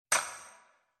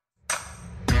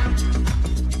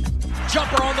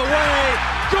jumper on the way.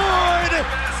 Good!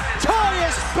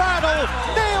 Tyus Battle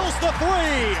nails the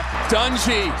three.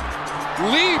 Dungy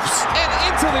leaps and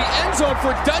into the end zone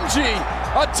for Dungy.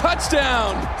 A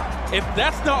touchdown. If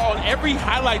that's not on every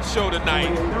highlight show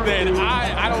tonight, then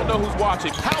I don't know who's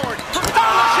watching. Howard for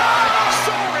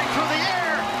soaring through the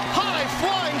air.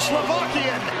 High-flying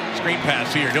Slovakian. Screen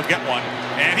pass here. He'll get one.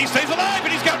 And he stays alive,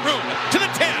 and he's got room to the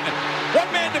 10.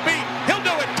 One man to beat. He'll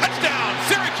do it. Touchdown,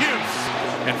 Syracuse.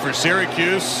 And for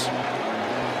Syracuse,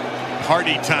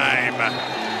 party time.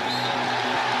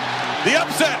 The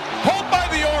upset, pulled by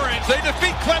the Orange. They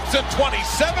defeat Clemson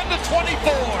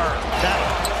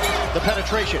 27-24. The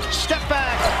penetration, step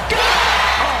back.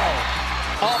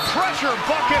 Oh, a pressure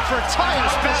bucket for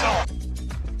Tyus Battle.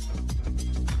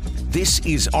 This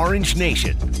is Orange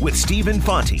Nation with Stephen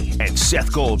Fonte and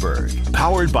Seth Goldberg,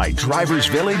 powered by Drivers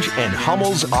Village and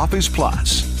Hummel's Office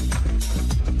Plus.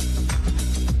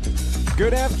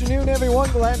 Good afternoon, everyone.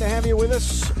 Glad to have you with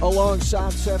us.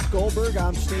 Alongside Seth Goldberg,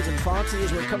 I'm Stephen Fonte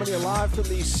as we're coming to you live from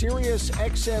the Sirius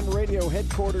XM radio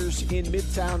headquarters in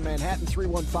Midtown Manhattan.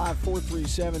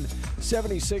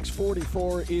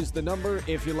 315-437-7644 is the number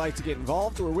if you'd like to get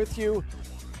involved. We're with you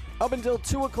up until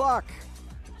 2 o'clock.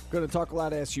 Going to talk a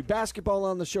lot of SU basketball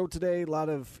on the show today, a lot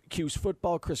of Cuse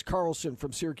football. Chris Carlson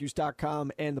from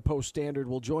Syracuse.com and the Post-Standard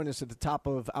will join us at the top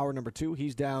of hour number 2.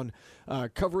 He's down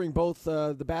covering both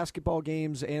the basketball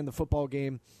games and the football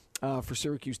game for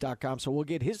Syracuse.com. So we'll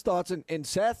get his thoughts. And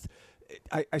Seth,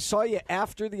 I saw you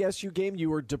after the SU game. You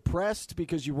were depressed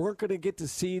because you weren't going to get to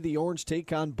see the Orange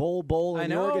take on Bowl and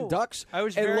the Oregon Ducks.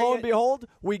 And lo and behold,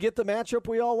 we get the matchup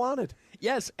we all wanted.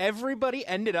 Yes, everybody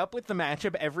ended up with the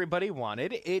matchup everybody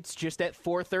wanted. It's just at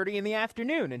 4:30 in the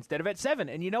afternoon instead of at 7.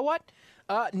 And you know what?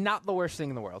 Not the worst thing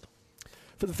in the world.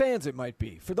 For the fans, it might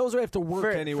be. For those who have to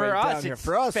work anyway down here.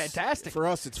 For us, fantastic. For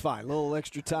us, it's fine. A little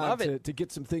extra time to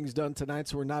get some things done tonight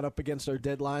so we're not up against our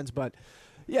deadlines. But,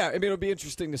 yeah, I mean, it'll be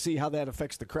interesting to see how that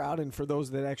affects the crowd. And for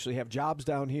those that actually have jobs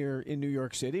down here in New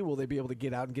York City, will they be able to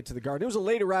get out and get to the Garden? It was a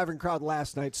late arriving crowd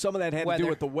last night. Some of that had to do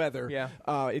with the weather. Yeah.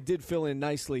 It did fill in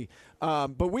nicely.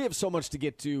 But we have so much to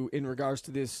get to in regards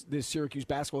to this Syracuse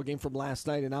basketball game from last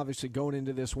night, and obviously going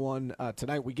into this one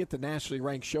tonight. We get the nationally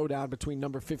ranked showdown between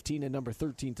number 15 and number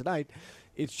 13 tonight.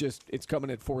 It's coming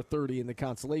at 4:30 in the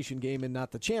consolation game and not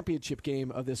the championship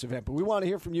game of this event. But we want to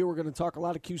hear from you. We're going to talk a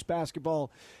lot of Cuse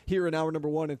basketball here in hour number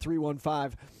 1 at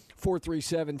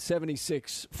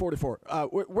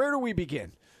 315-437-7644. Where do we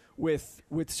begin with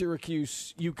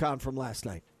Syracuse UConn from last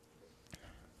night?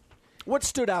 What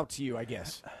stood out to you, I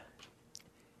guess?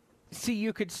 See,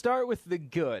 you could start with the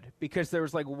good because there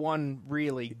was like one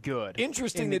really good.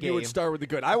 Interesting that game. You would start with the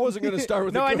good. I wasn't going to start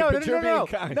with the good, but you're being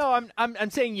kind. No,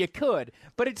 I'm saying you could,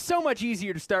 but it's so much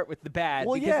easier to start with the bad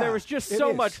because there was just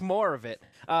so much more of it.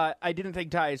 I didn't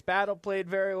think Tyus Battle played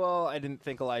very well. I didn't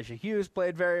think Elijah Hughes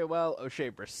played very well.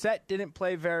 O'Shea Brissett didn't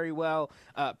play very well.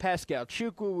 Pascal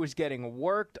Chukwu was getting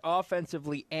worked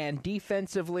offensively and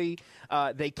defensively.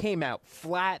 They came out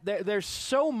flat. There's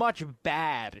so much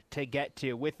bad to get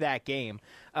to with that game.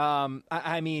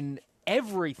 I mean,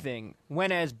 everything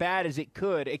went as bad as it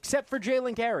could, except for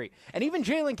Jalen Carey. And even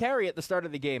Jalen Carey at the start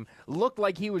of the game looked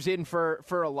like he was in for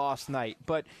a lost night.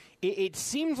 But it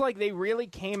seems like they really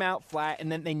came out flat,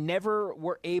 and then they never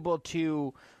were able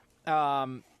to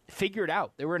figure it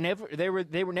out. They were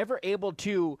never able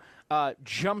to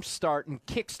jumpstart and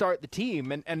kickstart the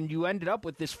team, and you ended up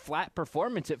with this flat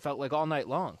performance. It felt like all night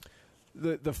long.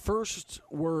 The first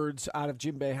words out of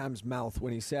Jim Boeheim's mouth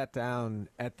when he sat down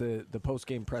at the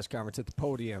post-game press conference at the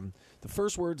podium, the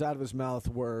first words out of his mouth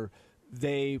were,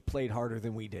 they played harder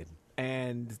than we did,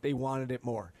 and they wanted it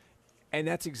more. And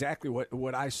that's exactly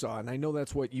what I saw, and I know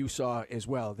that's what you saw as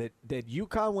well, that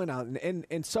UConn went out,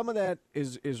 and some of that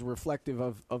is reflective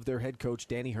of their head coach,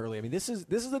 Danny Hurley. I mean, this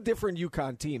is a different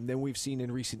UConn team than we've seen in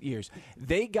recent years.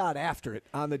 They got after it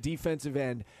on the defensive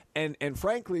end, and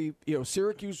frankly,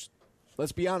 Syracuse,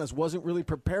 let's be honest, wasn't really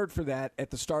prepared for that at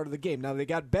the start of the game. Now, they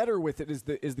got better with it as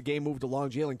the game moved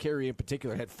along. Jalen Carey, in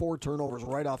particular, had 4 turnovers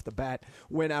right off the bat,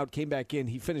 went out, came back in.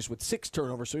 He finished with 6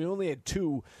 turnovers, so he only had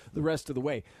 2 the rest of the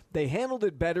way. They handled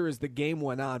it better as the game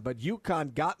went on, but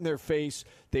UConn got in their face.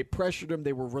 They pressured them.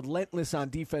 They were relentless on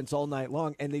defense all night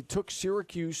long, and they took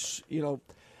Syracuse,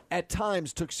 at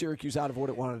times took Syracuse out of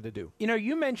what it wanted to do.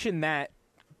 You mentioned that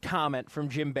comment from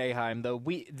Jim Boeheim, though.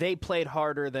 They played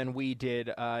harder than we did.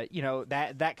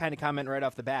 That kind of comment right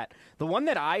off the bat. The one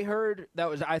that I heard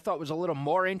I thought was a little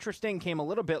more interesting came a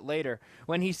little bit later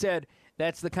when he said,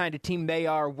 "That's the kind of team they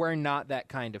are. We're not that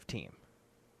kind of team."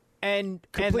 And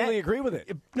completely agree with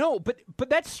it. No, but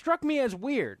that struck me as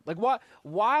weird. Like,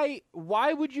 why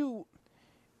would you?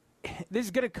 this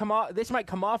is going to come off. This might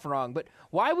come off wrong, but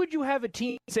why would you have a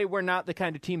team say we're not the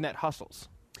kind of team that hustles?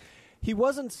 He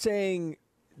wasn't saying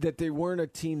that they weren't a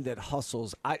team that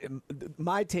hustles.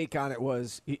 My take on it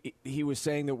was he was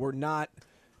saying that we're not.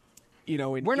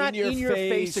 We're not in your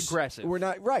face aggressive. We're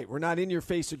not right. We're not in your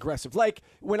face aggressive. Like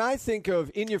when I think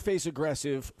of in your face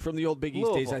aggressive from the old Big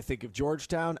East days, I think of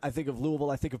Georgetown, I think of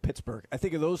Louisville, I think of Pittsburgh. I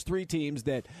think of those three teams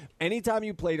that anytime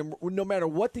you played them, no matter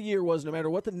what the year was, no matter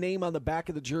what the name on the back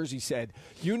of the jersey said,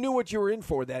 you knew what you were in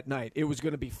for that night. It was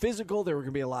going to be physical. There were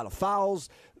going to be a lot of fouls.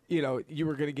 You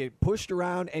were going to get pushed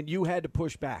around, and you had to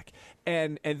push back.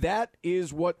 And that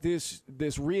is what this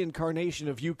reincarnation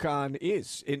of UConn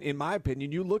is, in my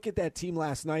opinion. You look at that team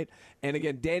last night, and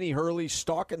again, Danny Hurley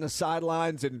stalking the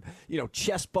sidelines and,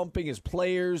 chest bumping his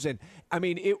players. And, I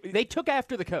mean, they took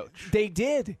after the coach. They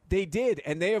did.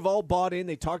 And they have all bought in.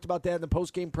 They talked about that in the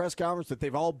post-game press conference, that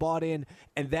they've all bought in,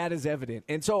 and that is evident.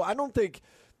 And so I don't think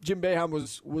Jim Boeheim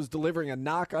was delivering a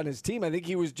knock on his team. I think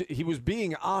he was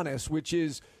being honest, which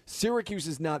is Syracuse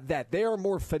is not that. They are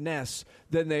more finesse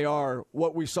than they are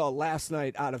what we saw last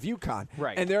night out of UConn.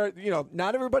 Right. And they're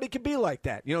not everybody can be like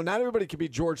that. Not everybody can be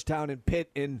Georgetown and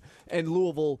Pitt and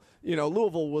Louisville.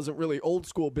 Louisville wasn't really old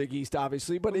school Big East,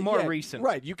 obviously, but more recent.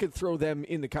 Right. You could throw them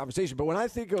in the conversation. But when I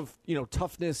think of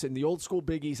toughness and the old school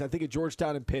Big East, I think of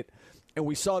Georgetown and Pitt. And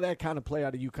we saw that kind of play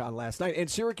out of UConn last night, and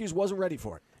Syracuse wasn't ready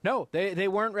for it. No, they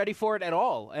weren't ready for it at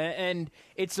all. And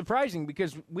it's surprising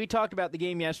because we talked about the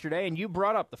game yesterday, and you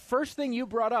brought up, the first thing you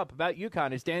brought up about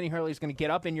UConn is Danny Hurley's going to get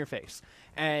up in your face.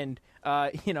 And,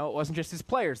 it wasn't just his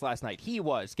players last night. He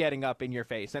was getting up in your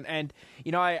face. And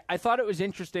I thought it was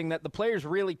interesting that the players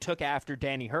really took after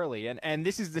Danny Hurley. And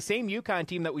this is the same UConn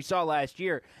team that we saw last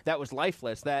year that was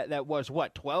lifeless, that was,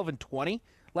 12-20?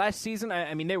 Last season,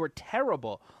 I mean, they were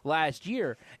terrible last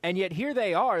year, and yet here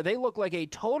they are. They look like a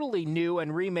totally new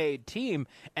and remade team.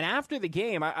 And after the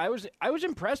game, I was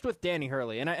impressed with Danny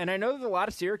Hurley, and I know that a lot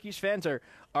of Syracuse fans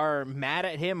are mad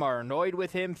at him, are annoyed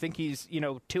with him, think he's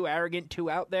too arrogant, too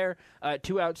out there,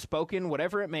 too outspoken,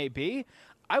 whatever it may be.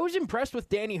 I was impressed with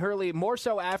Danny Hurley more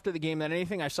so after the game than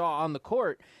anything I saw on the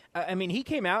court. I mean, he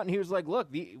came out and he was like, "Look,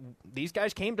 these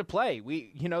guys came to play.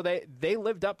 They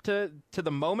lived up to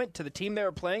the moment, to the team they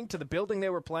were playing, to the building they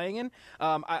were playing in."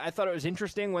 I thought it was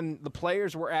interesting when the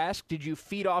players were asked, "Did you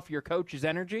feed off your coach's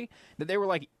energy?" That they were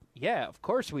like, "Yeah, of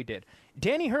course we did."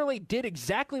 Danny Hurley did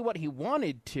exactly what he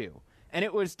wanted to. And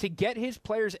it was to get his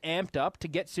players amped up, to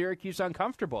get Syracuse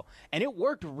uncomfortable, and it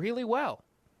worked really well.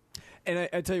 And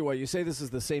I tell you what, you say this is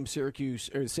the same Syracuse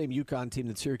or the same UConn team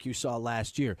that Syracuse saw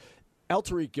last year.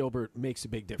 Tariq Gilbert makes a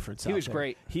big difference. He was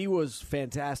great. He was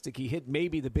fantastic. He hit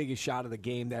maybe the biggest shot of the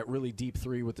game, that really deep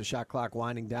three with the shot clock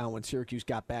winding down when Syracuse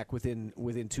got back within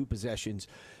 2 possessions.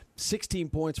 16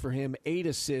 points for him, 8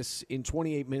 assists in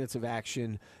 28 minutes of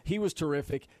action. He was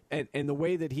terrific. And the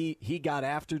way that he got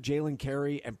after Jalen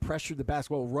Carey and pressured the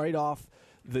basketball right off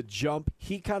the jump,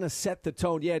 he kind of set the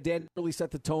tone. Yeah, Dan really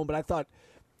set the tone, but I thought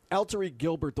Tariq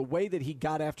Gilbert, the way that he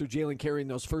got after Jalen Carey in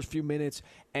those first few minutes,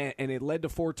 and it led to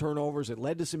 4 turnovers, it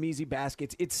led to some easy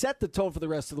baskets, it set the tone for the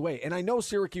rest of the way. And I know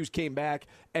Syracuse came back,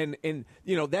 and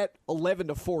that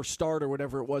 11-4 start or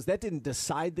whatever it was, that didn't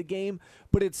decide the game,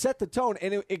 but it set the tone.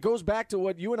 And it goes back to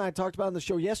what you and I talked about on the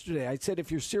show yesterday. I said, if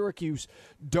you're Syracuse,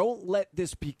 don't let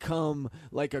this become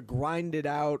like a grinded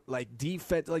out, like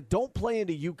defense, like don't play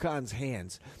into UConn's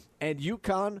hands. And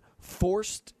UConn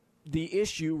forced the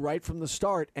issue right from the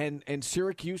start, and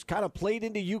Syracuse kind of played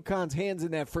into UConn's hands in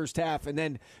that first half, and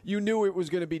then you knew it was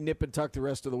going to be nip and tuck the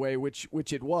rest of the way, which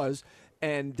it was.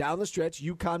 And down the stretch,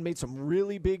 UConn made some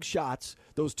really big shots,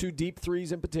 those 2 deep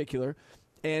threes in particular,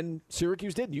 and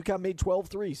Syracuse didn't. UConn made 12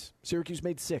 threes. Syracuse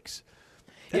made 6.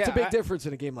 That's a big difference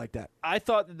in a game like that. I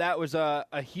thought that was a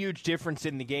huge difference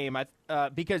in the game.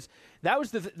 Because that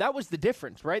was the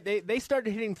difference, right? They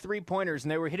started hitting 3-pointers,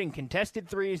 and they were hitting contested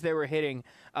threes. They were hitting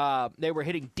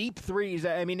deep threes.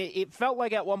 I mean, it felt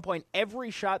like at one point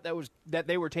every shot that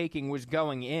they were taking was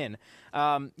going in.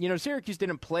 Syracuse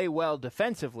didn't play well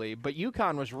defensively, but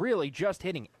UConn was really just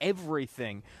hitting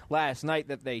everything last night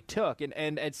that they took.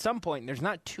 And at some point, there's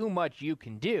not too much you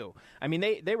can do. I mean,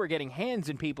 they were getting hands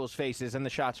in people's faces, and the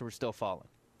shots were still falling.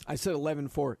 I said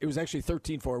 11-4. It was actually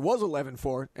 13-4. It was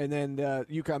 11-4, and then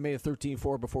UConn made it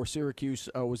 13-4 before Syracuse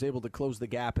was able to close the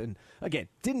gap. And, again,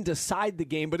 didn't decide the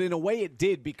game, but in a way it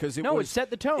did because it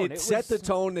set the tone. It set the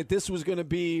tone that this was going to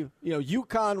be,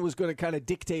 UConn was going to kind of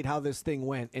dictate how this thing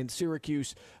went, and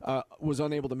Syracuse was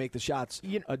unable to make the shots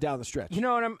down the stretch.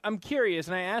 And I'm curious,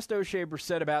 and I asked O'Shea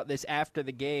Brissett about this after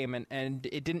the game, and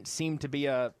it didn't seem to be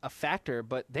a factor,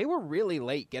 but they were really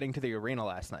late getting to the arena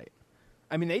last night.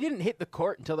 I mean, they didn't hit the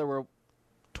court until there were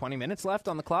 20 minutes left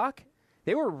on the clock?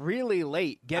 They were really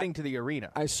late getting to the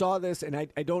arena. I saw this, and I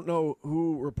don't know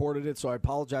who reported it, so I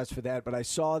apologize for that, but I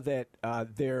saw that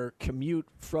their commute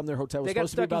from their hotel was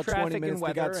supposed to be about 20 minutes.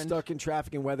 They got stuck in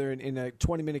traffic and weather, and a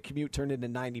 20-minute commute turned into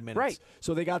 90 minutes. Right.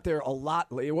 So they got there a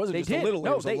lot late. It wasn't just a little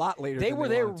late. It was a lot later they than were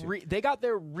they there. wanted to. They got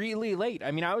there really late.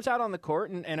 I mean, I was out on the court,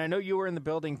 and I know you were in the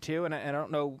building, too, and I don't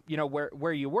know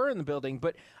where you were in the building,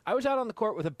 but I was out on the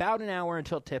court with about an hour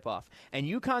until tip-off. And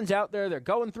UConn's out there. They're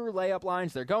going through layup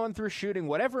lines. They're going through shooting,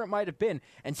 whatever it might have been,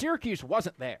 and Syracuse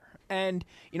wasn't there. And,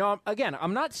 again,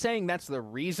 I'm not saying that's the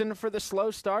reason for the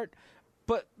slow start,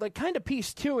 but kind of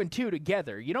piece 2 and 2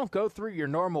 together. You don't go through your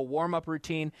normal warm-up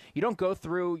routine. You don't go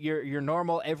through your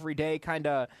normal everyday kind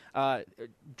of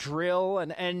drill.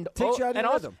 And takes you out of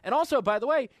your rhythm. And also, by the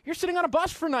way, you're sitting on a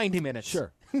bus for 90 minutes.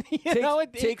 Sure.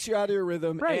 It takes you out of your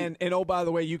rhythm. Right. And oh, by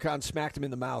the way, UConn smacked him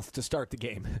in the mouth to start the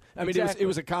game. I mean, exactly. it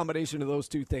was a combination of those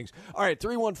two things. All right,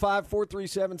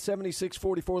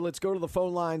 315-437-7644. Let's go to the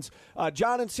phone lines.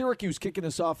 John in Syracuse kicking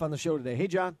us off on the show today. Hey,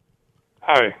 John.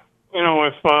 Hi.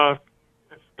 If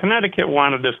Connecticut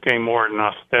wanted this game more than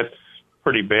us, that's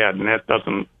pretty bad, and that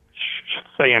doesn't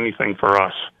say anything for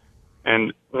us.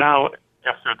 And now,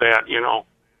 after that,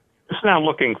 it's not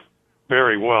looking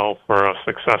very well for a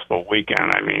successful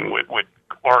weekend. I mean, with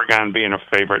Oregon being a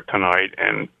favorite tonight,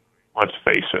 and let's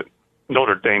face it,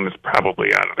 Notre Dame is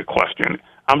probably out of the question.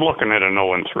 I'm looking at an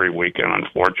 0-3 weekend,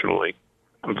 unfortunately.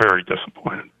 I'm very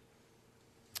disappointed.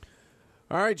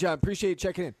 All right, John, appreciate you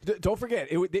checking in. Don't forget,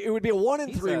 it would be a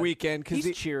 1-3 weekend because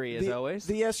he's cheery as always.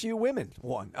 The SU women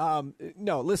won.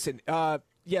 No, listen.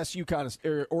 Yes,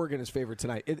 Oregon is favored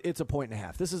tonight. It's a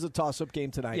 1.5. This is a toss-up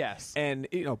game tonight. Yes, and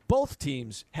both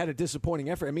teams had a disappointing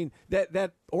effort. I mean,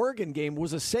 that Oregon game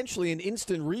was essentially an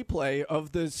instant replay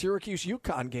of the Syracuse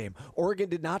UConn game. Oregon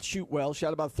did not shoot well,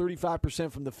 shot about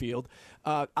 35% from the field.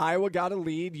 Iowa got a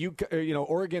lead.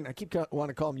 Oregon. I keep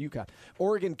wanting to call them UConn.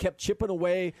 Oregon kept chipping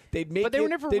away. But they were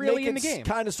never really in the game.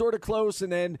 Kind of, sort of close,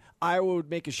 and then Iowa would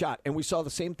make a shot. And we saw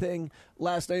the same thing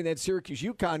last night in that Syracuse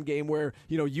UConn game, where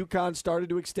UConn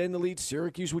started to extend the lead.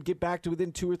 Syracuse would get back to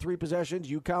within 2 or 3 possessions.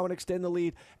 UConn would extend the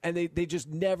lead, and they just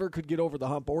never could get over the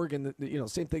hump. Oregon,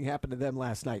 same thing happened to them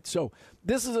last night. So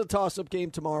this is a toss-up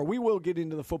game tomorrow. We will get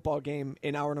into the football game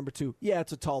in hour number 2. Yeah,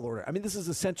 it's a tall order. I mean, this is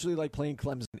essentially like playing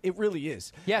Clemson. It really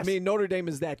is. Yes. I mean, Notre Dame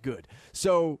is that good.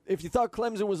 So if you thought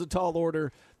Clemson was a tall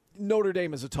order, Notre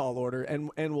Dame is a tall order,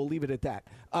 and we'll leave it at that.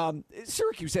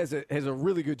 Syracuse has a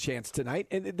really good chance tonight,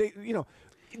 and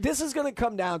this is going to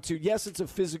come down to, yes, it's a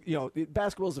physical.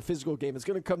 Basketball is a physical game. It's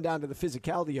going to come down to the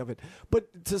physicality of it,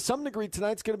 but to some degree,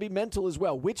 tonight's going to be mental as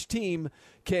well. Which team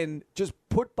can just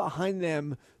put behind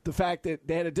them the fact that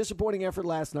they had a disappointing effort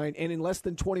last night, and in less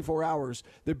than 24 hours,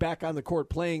 they're back on the court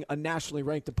playing a nationally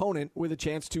ranked opponent with a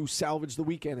chance to salvage the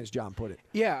weekend, as John put it.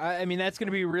 Yeah, I mean, that's going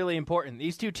to be really important.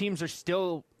 These two teams are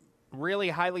still really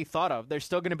highly thought of. They're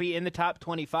still going to be in the top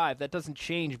 25. That doesn't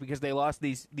change because they lost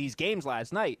these games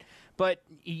last night. But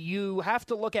you have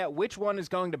to look at which one is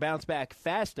going to bounce back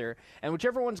faster, and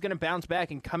whichever one's going to bounce back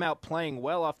and come out playing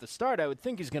well off the start, I would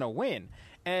think is going to win.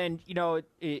 And,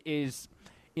 is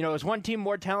one team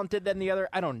more talented than the other?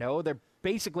 I don't know. They're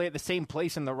basically at the same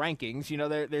place in the rankings.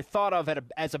 They're thought of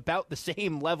as about the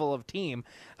same level of team.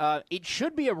 It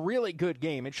should be a really good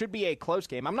game. It should be a close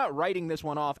game. I'm not writing this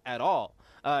one off at all.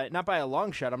 Not by a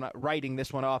long shot. I'm not writing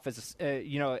this one off as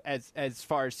as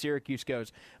far as Syracuse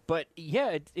goes. But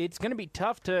yeah, it's going to be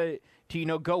tough to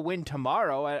go win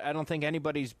tomorrow. I don't think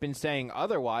anybody's been saying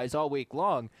otherwise all week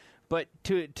long. But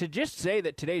to just say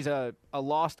that today's a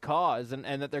lost cause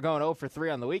and that they're going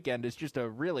 0-3 on the weekend is just a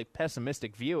really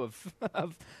pessimistic view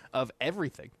of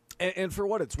everything. And for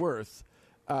what it's worth,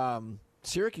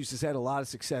 Syracuse has had a lot of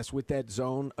success with that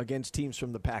zone against teams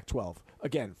from the Pac-12.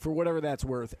 Again, for whatever that's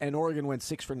worth, and Oregon went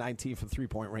 6 for 19 from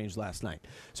three-point range last night.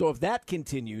 So if that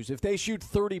continues, if they shoot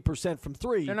 30% from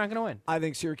three, they're not going to win. I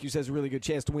think Syracuse has a really good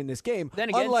chance to win this game. Then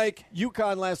again, unlike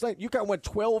UConn last night, UConn went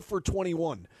 12 for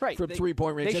 21 from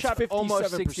three-point range. They That's shot 57%.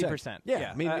 almost 60%.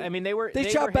 Yeah. I mean, they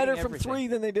shot better from everything. 3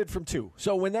 than they did from 2.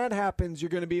 So when that happens, you're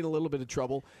going to be in a little bit of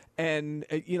trouble. And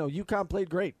UConn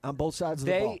played great on both sides of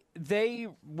the ball. They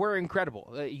were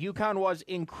incredible. UConn was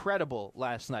incredible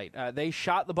last night. They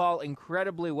shot the ball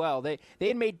incredibly well. They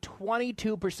had made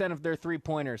 22% of their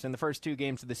three-pointers in the first 2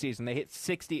 games of the season. They hit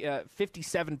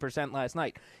 57% last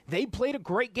night. They played a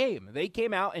great game. They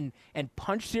came out and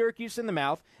punched Syracuse in the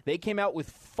mouth. They came out with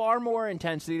far more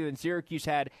intensity than Syracuse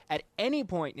had at any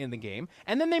point in the game,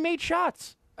 and then they made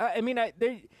shots.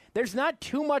 There's not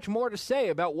too much more to say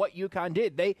about what UConn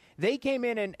did. They came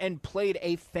in and played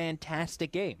a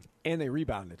fantastic game. And they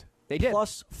rebounded. They did.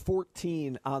 Plus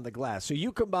 14 on the glass. So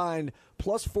you combine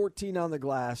plus 14 on the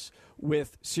glass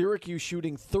with Syracuse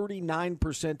shooting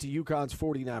 39% to UConn's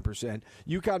 49%.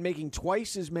 UConn making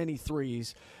twice as many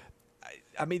threes.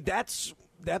 I mean, that's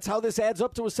how this adds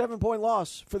up to a 7-point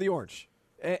loss for the Orange.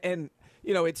 And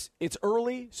you know, it's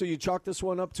early, so you chalk this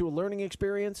one up to a learning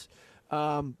experience.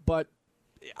 But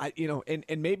and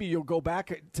maybe you'll go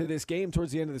back to this game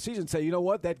towards the end of the season and say, you know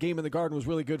what, that game in the Garden was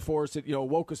really good for us. It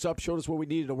woke us up, showed us what we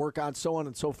needed to work on, so on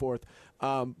and so forth.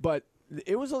 But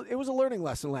it was a learning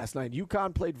lesson last night.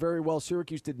 UConn played very well.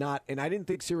 Syracuse did not, and I didn't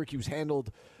think Syracuse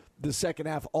handled the second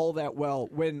half all that well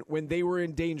when they were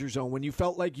in danger zone, when you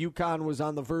felt like UConn was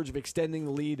on the verge of extending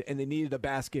the lead and they needed a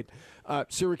basket.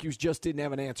 Syracuse just didn't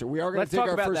have an answer. We are going to take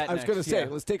our first. I was going to say,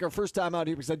 let's take our first time out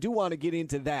here because I do want to get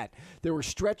into that. There were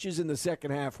stretches in the second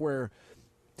half where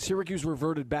Syracuse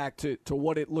reverted back to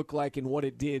what it looked like and what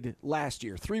it did last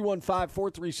year.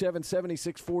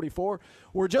 315-437-7644.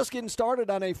 We're just getting started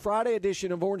on a Friday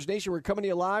edition of Orange Nation. We're coming to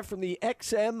you live from the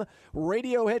XM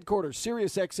Radio headquarters,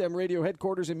 Sirius XM Radio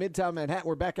headquarters in Midtown Manhattan.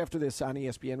 We're back after this on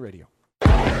ESPN Radio.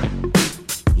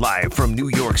 Live from New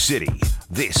York City,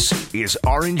 this is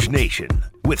Orange Nation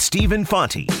with Stephen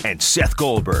Fonte and Seth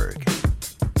Goldberg.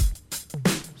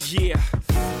 Yeah,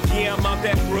 I'm out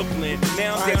at Brooklyn.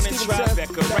 Now I'm down in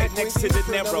Tribeca, right next to the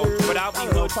Narrow. But I'll be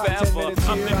hood forever.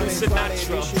 I'm the new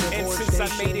Sinatra. And since I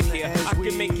made it here, I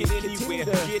can make it anywhere.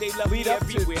 Yeah, they love me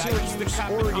everywhere. I used to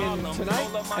cop in Harlem. Tonight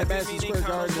at Madison Square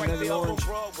Garden, and then the Orange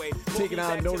taking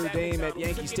on Notre Dame at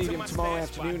Yankee Stadium tomorrow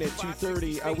afternoon at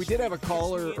 2:30. We did have a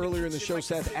caller earlier in the show,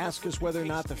 Seth, ask us whether or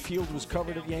not the field was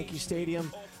covered at Yankee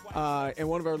Stadium. And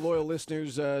one of our loyal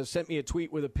listeners sent me a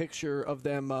tweet with a picture of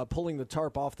them pulling the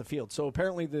tarp off the field. So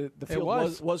apparently the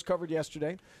field was covered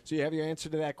yesterday. So you have your answer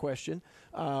to that question.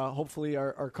 Hopefully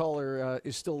our caller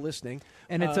is still listening.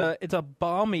 And it's a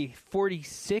balmy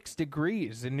 46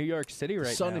 degrees in New York City right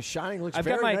now. The sun is shining. Looks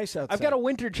very nice outside. I've got a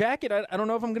winter jacket. I don't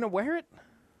know if I'm going to wear it.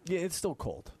 Yeah, it's still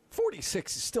cold.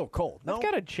 46 is still cold. No? I've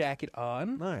got a jacket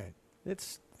on. All right.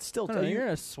 It's still you're in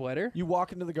a sweater. You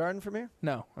walk into the Garden from here?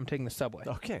 No, I'm taking the subway.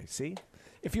 Okay, see?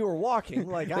 If you were walking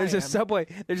like there's a subway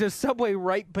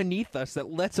right beneath us that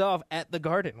lets off at the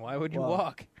Garden. Why would you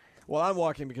walk? Well, I'm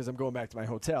walking because I'm going back to my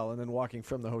hotel and then walking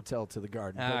from the hotel to the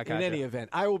Garden. Gotcha. In any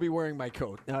event, I will be wearing my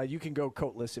coat. You can go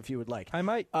coatless if you would like. I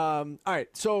might. All right,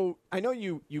 so I know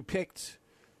you picked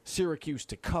Syracuse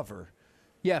to cover.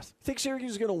 Yes. Think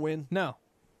Syracuse is going to win? No,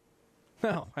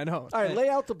 I don't. All right, lay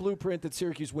out the blueprint that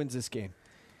Syracuse wins this game.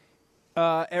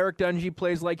 Eric Dungey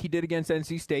plays like he did against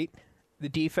NC State. The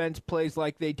defense plays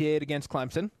like they did against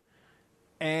Clemson.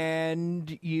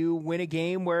 And you win a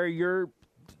game where you're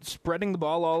spreading the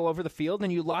ball all over the field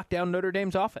and you lock down Notre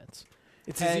Dame's offense.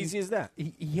 It's as easy as that.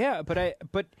 Yeah, but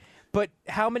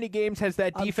how many games has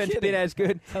that defense been as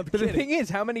good? But the thing is,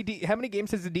 how many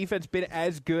games has the defense been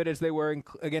as good as they were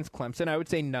against Clemson? I would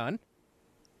say none.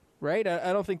 Right?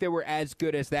 I don't think they were as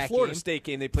good as that Florida game. State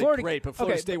game, they played great, but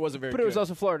Florida State wasn't very good. But it was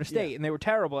also Florida State, and they were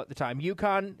terrible at the time.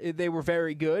 UConn, they were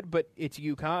very good, but it's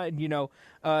UConn. You know,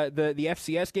 the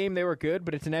FCS game, they were good,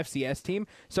 but it's an FCS team.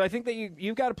 So I think that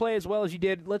you've got to play as well as you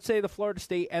did, let's say, the Florida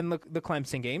State and the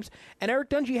Clemson games. And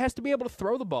Eric Dungey has to be able to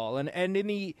throw the ball. And in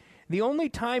the only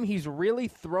time he's really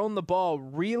thrown the ball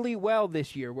really well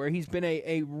this year, where he's been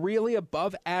a really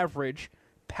above-average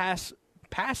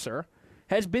passer,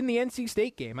 has been the NC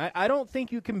State game. I don't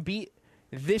think you can beat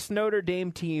this Notre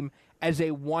Dame team as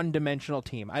a one-dimensional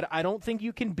team. I don't think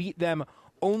you can beat them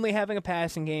only having a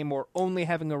passing game or only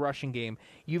having a rushing game.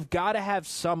 You've got to have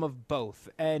some of both.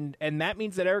 And that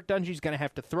means that Eric Dungey's going to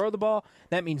have to throw the ball.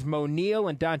 That means Mo Neal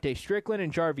and Dante Strickland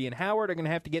and Jarvian Howard are going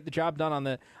to have to get the job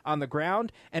done on the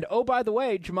ground. And, oh, by the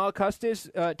way, Jamal Custis,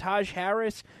 Taj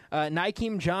Harris,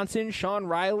 Nykeem Johnson, Sean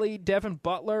Riley, Devin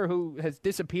Butler, who has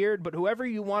disappeared, but whoever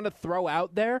you want to throw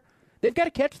out there, they've got to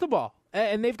catch the ball.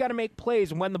 And they've got to make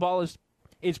plays when the ball is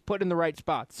put in the right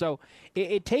spot. So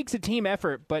it takes a team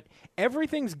effort, but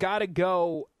everything's got to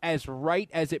go as right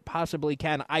as it possibly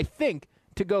can, I think,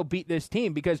 to go beat this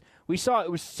team, because we saw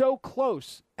it was so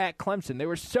close at Clemson. They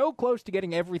were so close to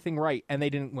getting everything right, and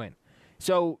they didn't win.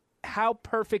 So how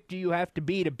perfect do you have to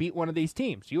be to beat one of these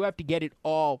teams? You have to get it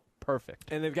all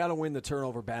perfect. And they've got to win the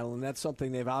turnover battle, and that's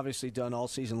something they've obviously done all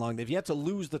season long. They've yet to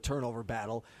lose the turnover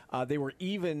battle. They were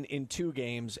even in 2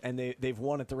 games, and they've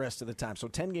won it the rest of the time. So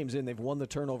 10 games in, they've won the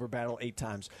turnover battle 8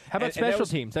 times. How about special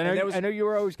teams? I know you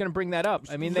were always going to bring that up.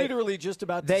 I mean, literally just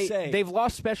about to say. They've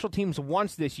lost special teams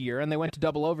once this year, and they went to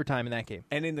double overtime in that game.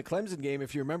 And in the Clemson game,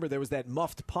 if you remember, there was that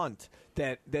muffed punt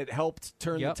that helped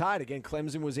turn the tide. Again,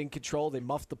 Clemson was in control. They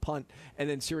muffed the punt, and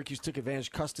then Syracuse took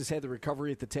advantage. Custis had the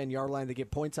recovery at the 10-yard line. They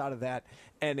get points out of that,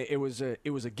 and it was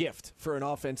a gift for an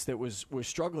offense that was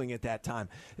struggling at that time.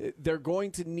 They're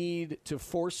going to need to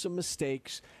force some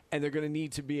mistakes, and they're going to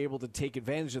need to be able to take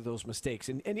advantage of those mistakes.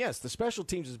 And yes, the special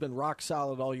teams has been rock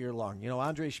solid all year long.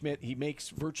 Andre Schmidt, he makes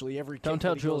virtually every kick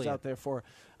that he goes out there for.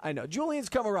 I know. Julian's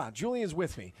come around. Julian's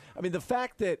with me. I mean, the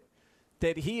fact that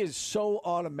he is so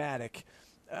automatic.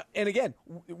 And again,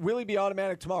 will he be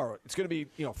automatic tomorrow? It's going to be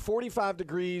 45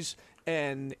 degrees,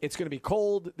 and it's going to be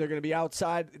cold. They're going to be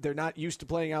outside. They're not used to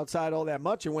playing outside all that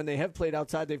much, and when they have played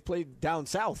outside, they've played down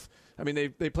south. I mean,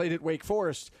 they played at Wake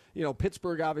Forest.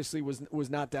 Pittsburgh obviously was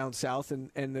not down south, and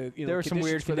the there were some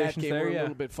weird for that conditions game there, were a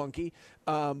little bit funky.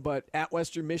 But at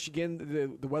Western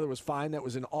Michigan, the weather was fine. That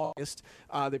was in August.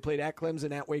 They played at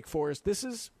Clemson, at Wake Forest. This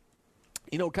is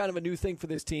kind of a new thing for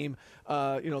this team.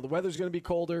 The weather's going to be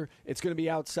colder. It's going to be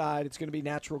outside. It's going to be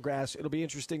natural grass. It'll be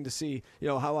interesting to see,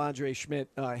 how Andre Schmidt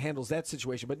handles that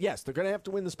situation. But, yes, they're going to have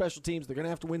to win the special teams. They're going to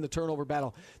have to win the turnover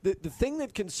battle. The thing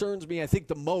that concerns me, I think,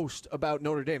 the most about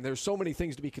Notre Dame, there's so many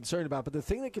things to be concerned about, but the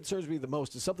thing that concerns me the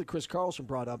most is something Chris Carlson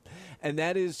brought up, and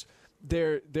that is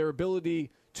their ability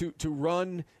to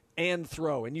run and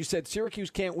throw. And you said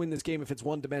Syracuse can't win this game if it's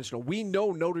one-dimensional. We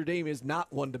know Notre Dame is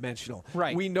not one-dimensional.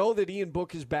 Right. We know that Ian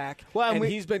Book is back, and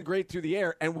he's been great through the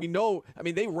air. And we know,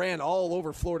 they ran all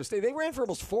over Florida State. They ran for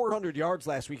almost 400 yards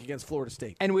last week against Florida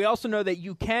State. And we also know that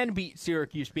you can beat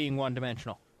Syracuse being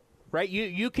one-dimensional. Right,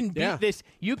 you can beat this.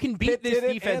 You can beat this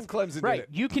defense. And Clemson right,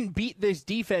 did it. You can beat this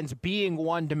defense being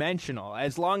one-dimensional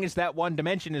as long as that one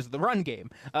dimension is the run game.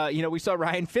 We saw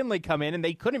Ryan Finley come in and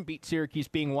they couldn't beat Syracuse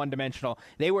being one-dimensional.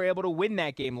 They were able to win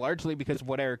that game largely because of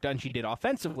what Eric Dungey did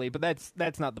offensively, but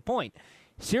that's not the point.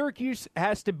 Syracuse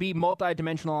has to be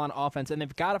multi-dimensional on offense, and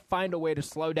they've got to find a way to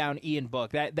slow down Ian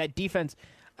Book. That defense,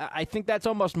 I think that's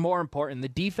almost more important. The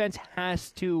defense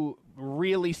has to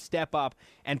really step up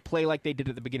and play like they did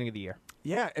at the beginning of the year.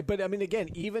 Yeah, but again,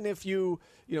 even if you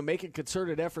make a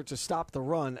concerted effort to stop the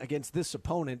run against this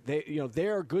opponent, they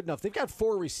are good enough. They've got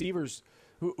 4 receivers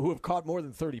who have caught more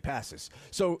than 30 passes,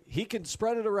 so he can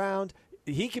spread it around.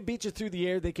 He can beat you through the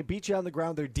air. They can beat you on the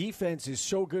ground. Their defense is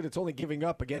so good; it's only giving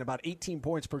up about 18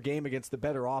 points per game against the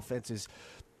better offenses.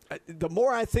 The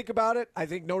more I think about it, I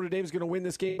think Notre Dame is going to win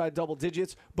this game by double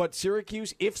digits. But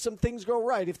Syracuse, if some things go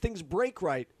right, if things break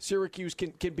right, Syracuse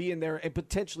can be in there and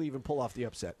potentially even pull off the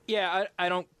upset. Yeah, I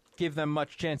don't give them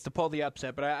much chance to pull the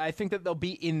upset, but I think that they'll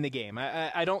be in the game.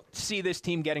 I don't see this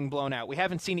team getting blown out. We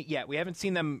haven't seen it yet. We haven't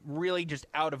seen them really just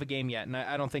out of a game yet, and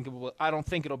I don't think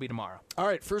it'll be tomorrow. All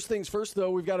right, first things first,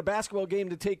 though, we've got a basketball game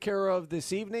to take care of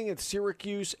this evening. It's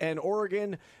Syracuse and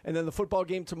Oregon, and then the football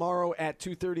game tomorrow at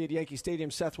 2:30 at Yankee Stadium.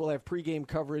 Seth will have pregame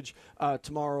coverage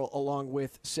tomorrow along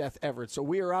with Seth Everett. So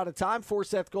we are out of time. For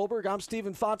Seth Goldberg, I'm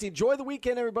Stephen Fonte. Enjoy the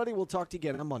weekend, everybody. We'll talk to you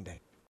again on Monday.